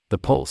The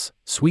Pulse,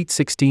 Sweet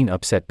 16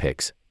 Upset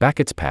Picks,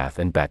 Bacot's Path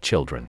and Bat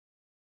Children.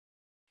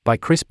 By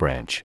Chris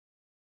Branch.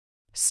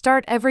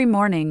 Start every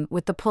morning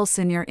with the Pulse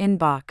in your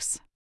inbox.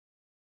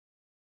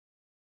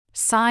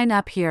 Sign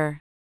up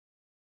here.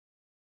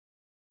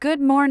 Good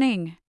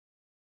morning.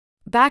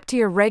 Back to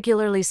your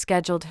regularly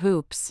scheduled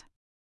hoops.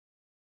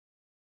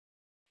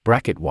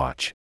 Bracket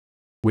Watch.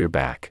 We're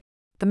back.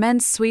 The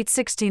men's Sweet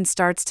 16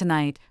 starts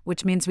tonight,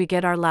 which means we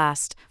get our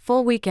last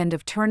full weekend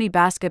of tourney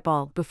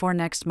basketball before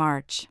next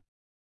March.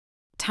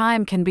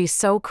 Time can be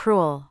so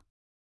cruel.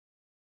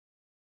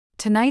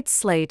 Tonight's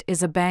slate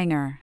is a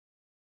banger.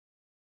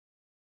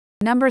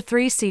 Number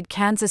 3 seed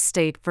Kansas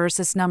State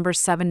versus number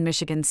 7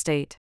 Michigan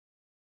State.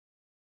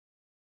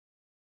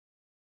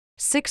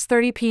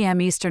 6:30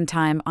 p.m. Eastern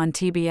Time on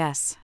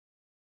TBS.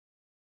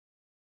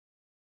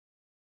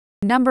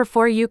 Number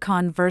 4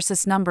 UConn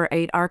versus number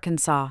 8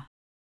 Arkansas.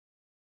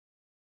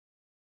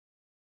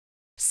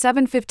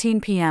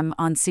 7:15 p.m.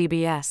 on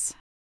CBS.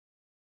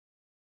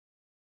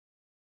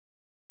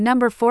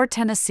 Number 4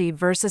 Tennessee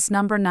versus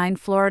number 9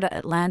 Florida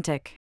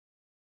Atlantic.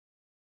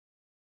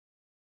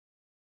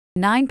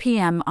 9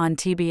 p.m. on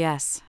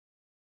TBS.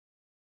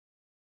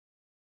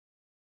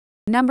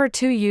 Number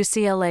 2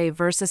 UCLA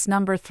versus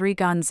number 3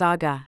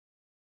 Gonzaga.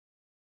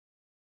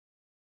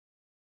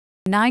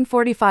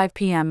 9:45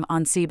 p.m.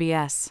 on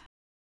CBS.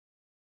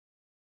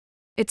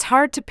 It's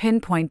hard to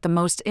pinpoint the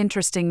most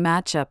interesting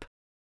matchup,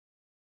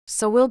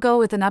 so we'll go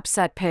with an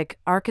upset pick,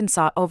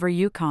 Arkansas over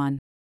UConn.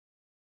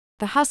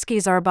 The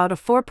Huskies are about a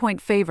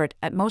 4-point favorite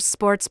at most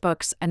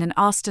sportsbooks and an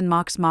Austin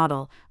Mox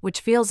model, which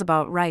feels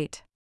about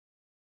right.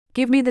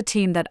 Give me the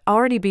team that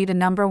already beat a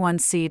number 1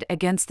 seed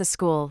against the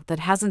school that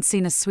hasn't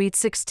seen a Sweet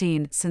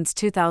 16 since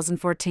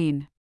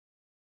 2014.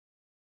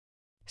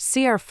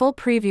 See our full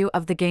preview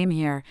of the game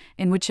here,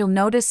 in which you'll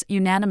notice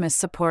unanimous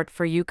support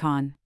for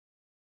UConn.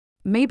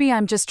 Maybe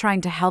I'm just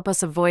trying to help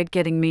us avoid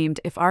getting memed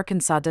if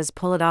Arkansas does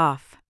pull it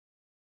off.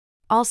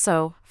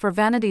 Also, for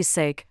vanity's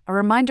sake, a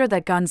reminder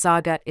that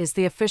Gonzaga is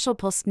the official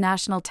Pulse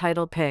national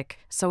title pick,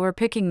 so we're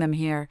picking them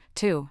here,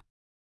 too.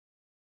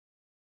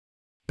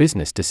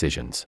 Business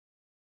decisions.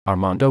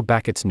 Armando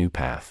Bacot's new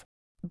path.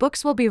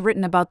 Books will be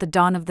written about the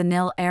dawn of the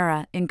nil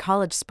era in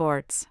college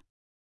sports.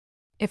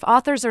 If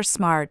authors are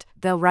smart,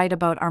 they'll write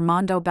about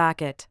Armando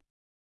Bacot.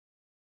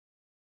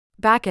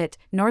 Bacot,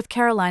 North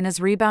Carolina's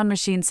rebound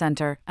machine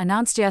center,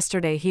 announced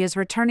yesterday he is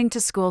returning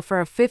to school for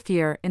a 5th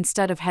year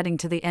instead of heading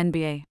to the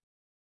NBA.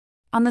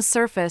 On the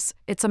surface,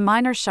 it's a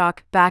minor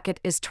shock. Bacot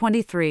is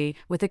 23,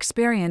 with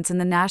experience in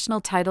the national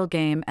title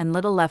game and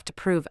little left to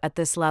prove at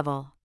this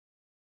level.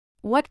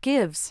 What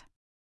gives?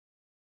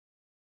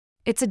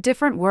 It's a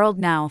different world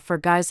now for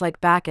guys like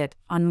Bacot,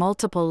 on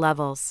multiple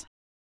levels.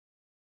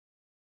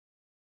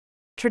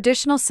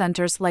 Traditional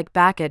centers like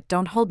Bacot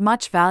don't hold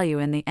much value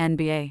in the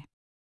NBA.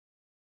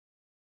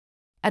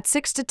 At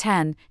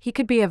 6'10", he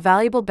could be a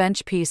valuable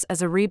bench piece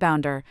as a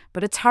rebounder,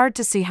 but it's hard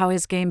to see how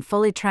his game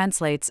fully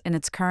translates in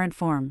its current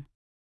form.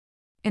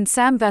 In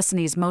Sam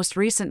Vecenie's most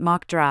recent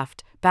mock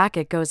draft,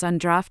 Bacot goes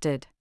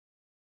undrafted.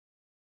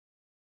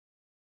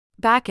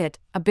 Bacot,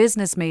 a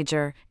business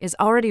major, is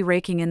already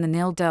raking in the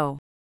nil dough.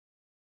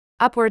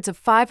 Upwards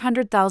of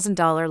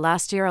 $500,000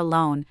 last year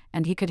alone,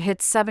 and he could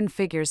hit 7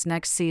 figures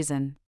next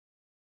season.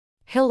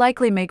 He'll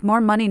likely make more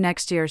money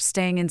next year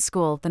staying in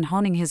school than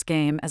honing his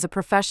game as a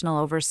professional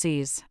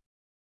overseas.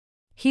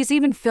 He's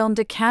even filmed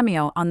a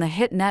cameo on the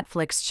hit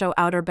Netflix show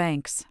Outer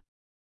Banks.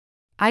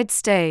 I'd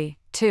stay,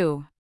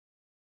 too.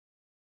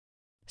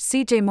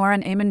 CJ Moore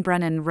and Eamon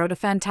Brennan wrote a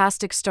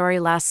fantastic story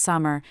last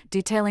summer,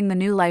 detailing the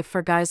new life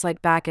for guys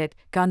like Bacot,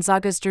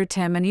 Gonzaga's Drew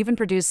Timm, and even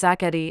produced Zach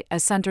Edey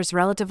as centers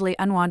relatively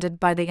unwanted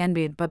by the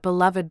NBA but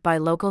beloved by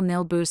local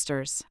nil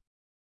boosters.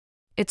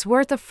 It's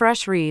worth a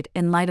fresh read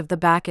in light of the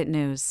Bacot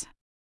news.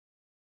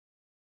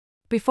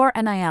 Before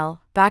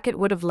NIL, Bacot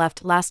would have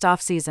left last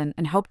offseason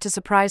and hoped to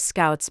surprise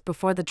scouts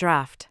before the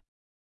draft.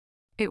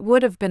 It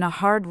would have been a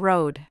hard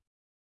road.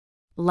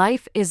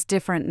 Life is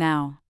different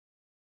now.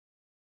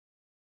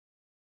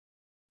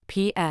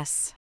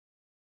 P.S.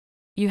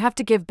 You have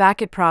to give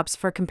Bacot props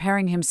for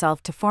comparing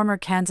himself to former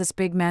Kansas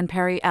big man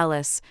Perry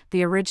Ellis,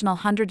 the original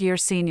 100-year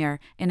senior,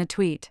 in a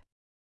tweet.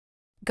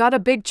 Got a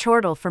big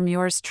chortle from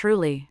yours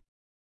truly.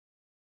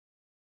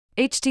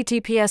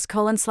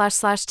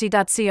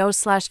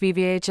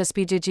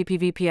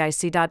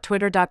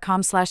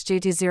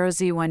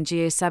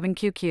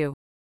 https://t.co/vvhspggpvpic.twitter.com/jt0z1ga7qq.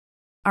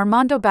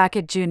 Armando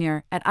Bacot Jr.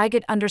 at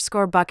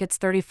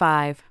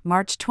 @IGET_Buckets35,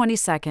 March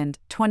 22,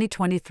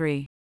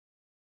 2023.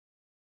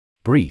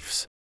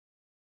 Briefs.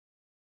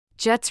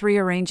 Jets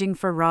rearranging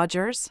for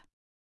Rodgers?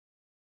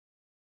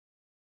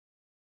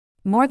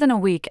 More than a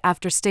week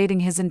after stating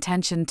his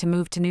intention to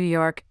move to New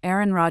York,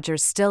 Aaron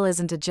Rodgers still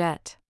isn't a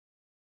Jet.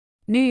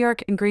 New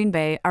York and Green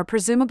Bay are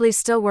presumably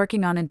still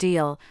working on a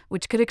deal,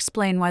 which could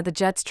explain why the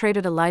Jets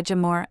traded Elijah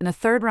Moore and a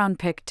 3rd-round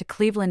pick to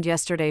Cleveland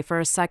yesterday for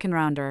a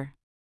 2nd-rounder.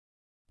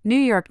 New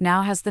York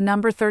now has the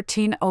number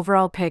 13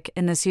 overall pick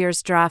in this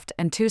year's draft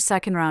and 2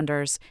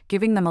 second-rounders,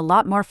 giving them a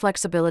lot more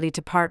flexibility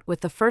to part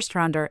with the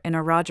first-rounder in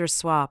a Rodgers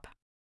swap.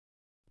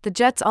 The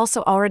Jets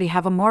also already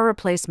have a more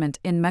replacement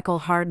in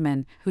Mecole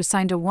Hardman, who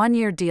signed a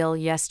one-year deal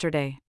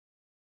yesterday.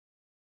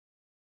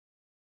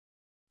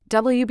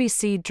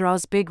 WBC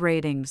draws big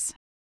ratings.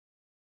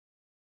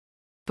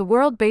 The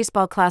World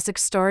Baseball Classic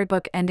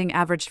storybook ending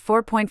averaged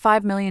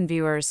 4.5 million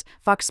viewers,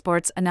 Fox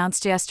Sports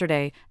announced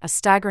yesterday, a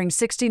staggering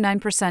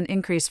 69%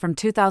 increase from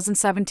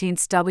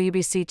 2017's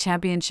WBC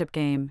championship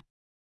game.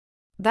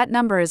 That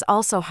number is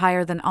also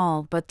higher than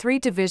all but 3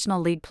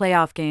 divisional league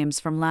playoff games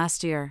from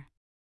last year.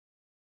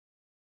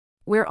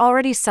 We're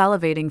already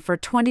salivating for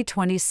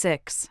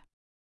 2026.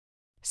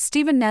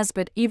 Stephen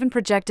Nesbitt even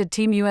projected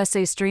Team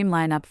USA's dream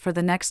lineup for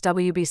the next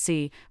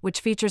WBC, which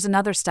features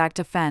another stacked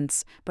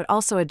offense, but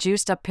also a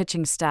juiced-up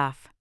pitching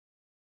staff.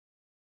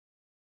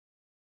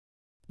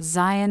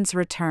 Zion's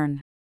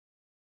return.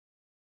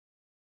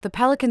 The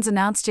Pelicans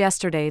announced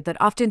yesterday that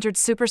oft-injured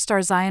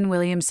superstar Zion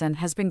Williamson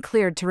has been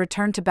cleared to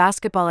return to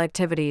basketball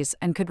activities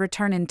and could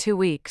return in 2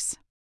 weeks.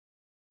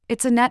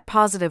 It's a net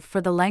positive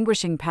for the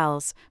languishing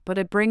Pels, but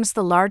it brings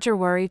the larger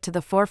worry to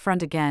the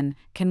forefront again: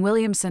 can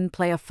Williamson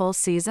play a full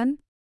season?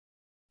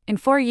 In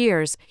 4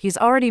 years, he's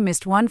already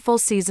missed 1 full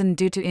season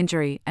due to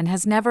injury and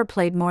has never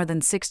played more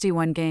than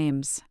 61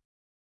 games.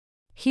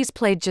 He's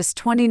played just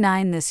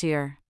 29 this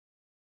year.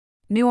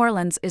 New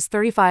Orleans is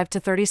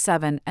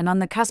 35-37 and on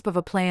the cusp of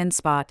a play-in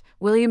spot.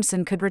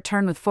 Williamson could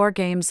return with 4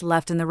 games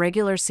left in the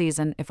regular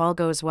season if all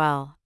goes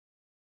well.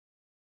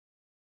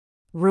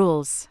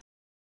 Rules.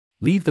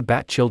 Leave the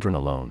Bat children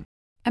alone.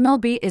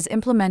 MLB is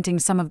implementing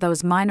some of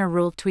those minor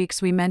rule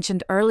tweaks we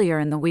mentioned earlier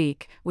in the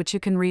week, which you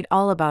can read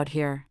all about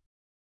here.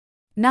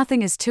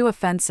 Nothing is too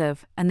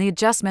offensive, and the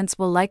adjustments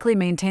will likely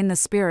maintain the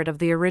spirit of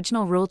the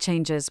original rule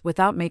changes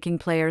without making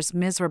players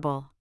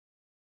miserable.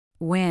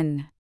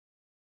 Win.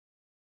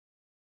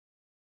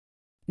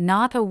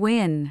 Not a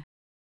win.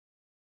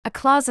 A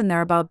clause in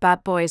there about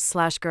bat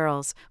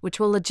boys/girls, which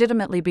will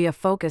legitimately be a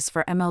focus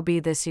for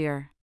MLB this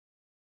year.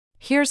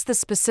 Here's the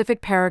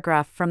specific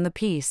paragraph from the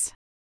piece.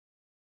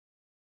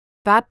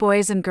 Bat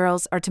boys and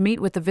girls are to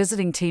meet with the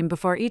visiting team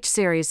before each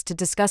series to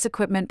discuss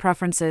equipment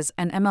preferences,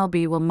 and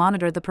MLB will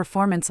monitor the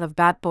performance of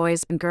bat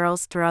boys and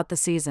girls throughout the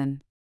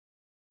season.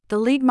 The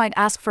league might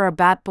ask for a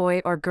bat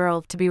boy or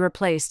girl to be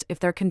replaced if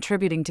they're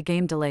contributing to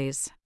game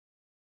delays.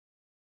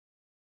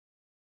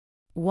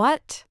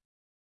 What?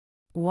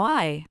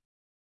 Why?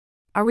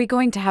 Are we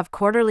going to have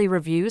quarterly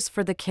reviews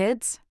for the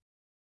kids?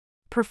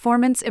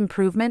 Performance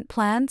improvement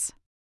plans?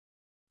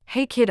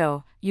 Hey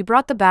kiddo, you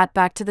brought the bat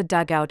back to the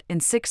dugout in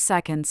 6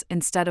 seconds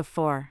instead of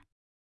 4.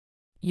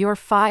 You're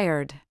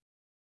fired.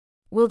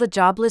 Will the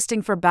job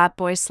listing for bat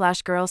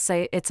boy/girl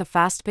say it's a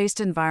fast-paced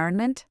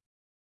environment?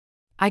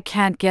 I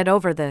can't get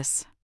over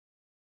this.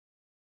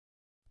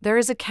 There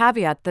is a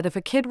caveat that if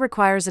a kid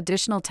requires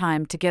additional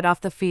time to get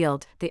off the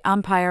field, the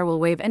umpire will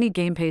waive any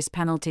game pace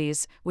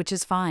penalties, which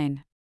is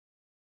fine.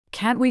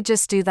 Can't we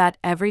just do that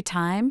every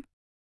time?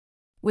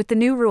 With the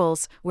new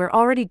rules, we're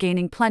already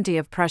gaining plenty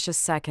of precious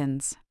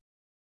seconds.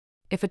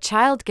 If a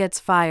child gets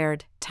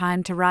fired,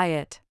 time to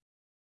riot.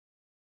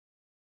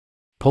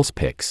 Pulse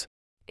Picks.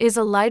 Is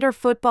a lighter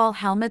football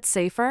helmet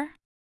safer?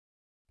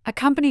 A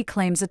company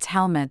claims its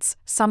helmets,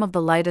 some of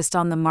the lightest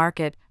on the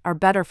market, are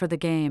better for the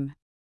game.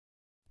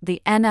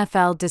 The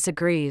NFL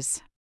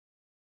disagrees.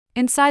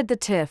 Inside the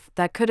TIFF,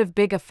 that could have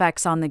big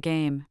effects on the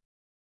game.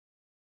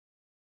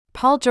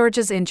 Paul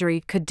George's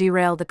injury could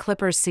derail the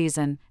Clippers'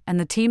 season and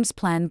the team's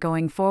plan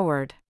going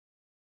forward.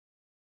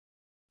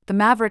 The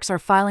Mavericks are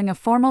filing a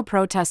formal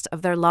protest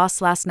of their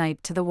loss last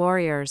night to the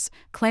Warriors,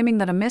 claiming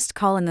that a missed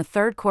call in the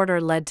third quarter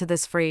led to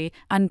this free,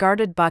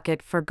 unguarded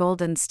bucket for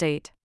Golden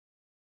State.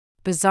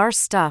 Bizarre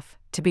stuff,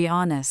 to be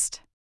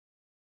honest.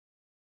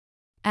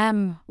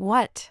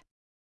 What?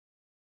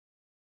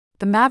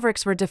 The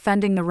Mavericks were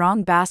defending the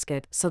wrong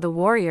basket, so the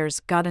Warriors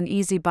got an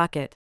easy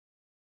bucket.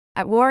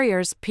 At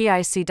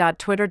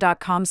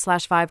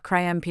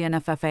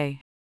warriorspic.twitter.com/5crympnffa.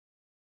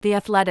 The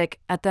Athletic,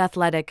 at The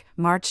Athletic,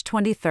 March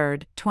 23,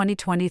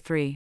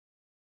 2023.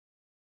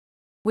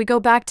 We go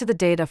back to the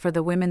data for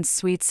the Women's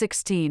Sweet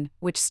 16,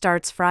 which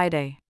starts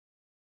Friday.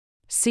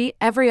 See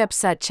every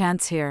upset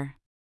chance here.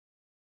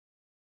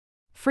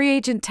 Free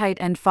agent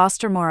tight end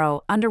Foster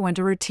Moreau underwent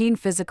a routine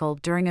physical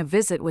during a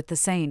visit with the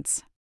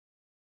Saints.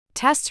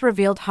 Tests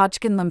revealed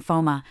Hodgkin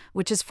lymphoma,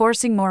 which is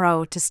forcing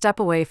Moreau to step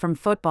away from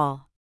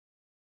football.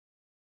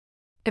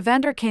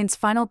 Evander Kane's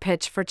final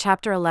pitch for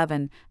Chapter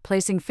 11,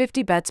 placing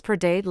 50 bets per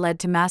day,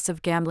 led to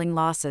massive gambling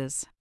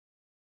losses.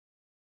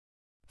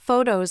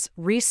 Photos,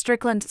 Reece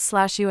Strickland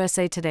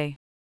 /USA Today.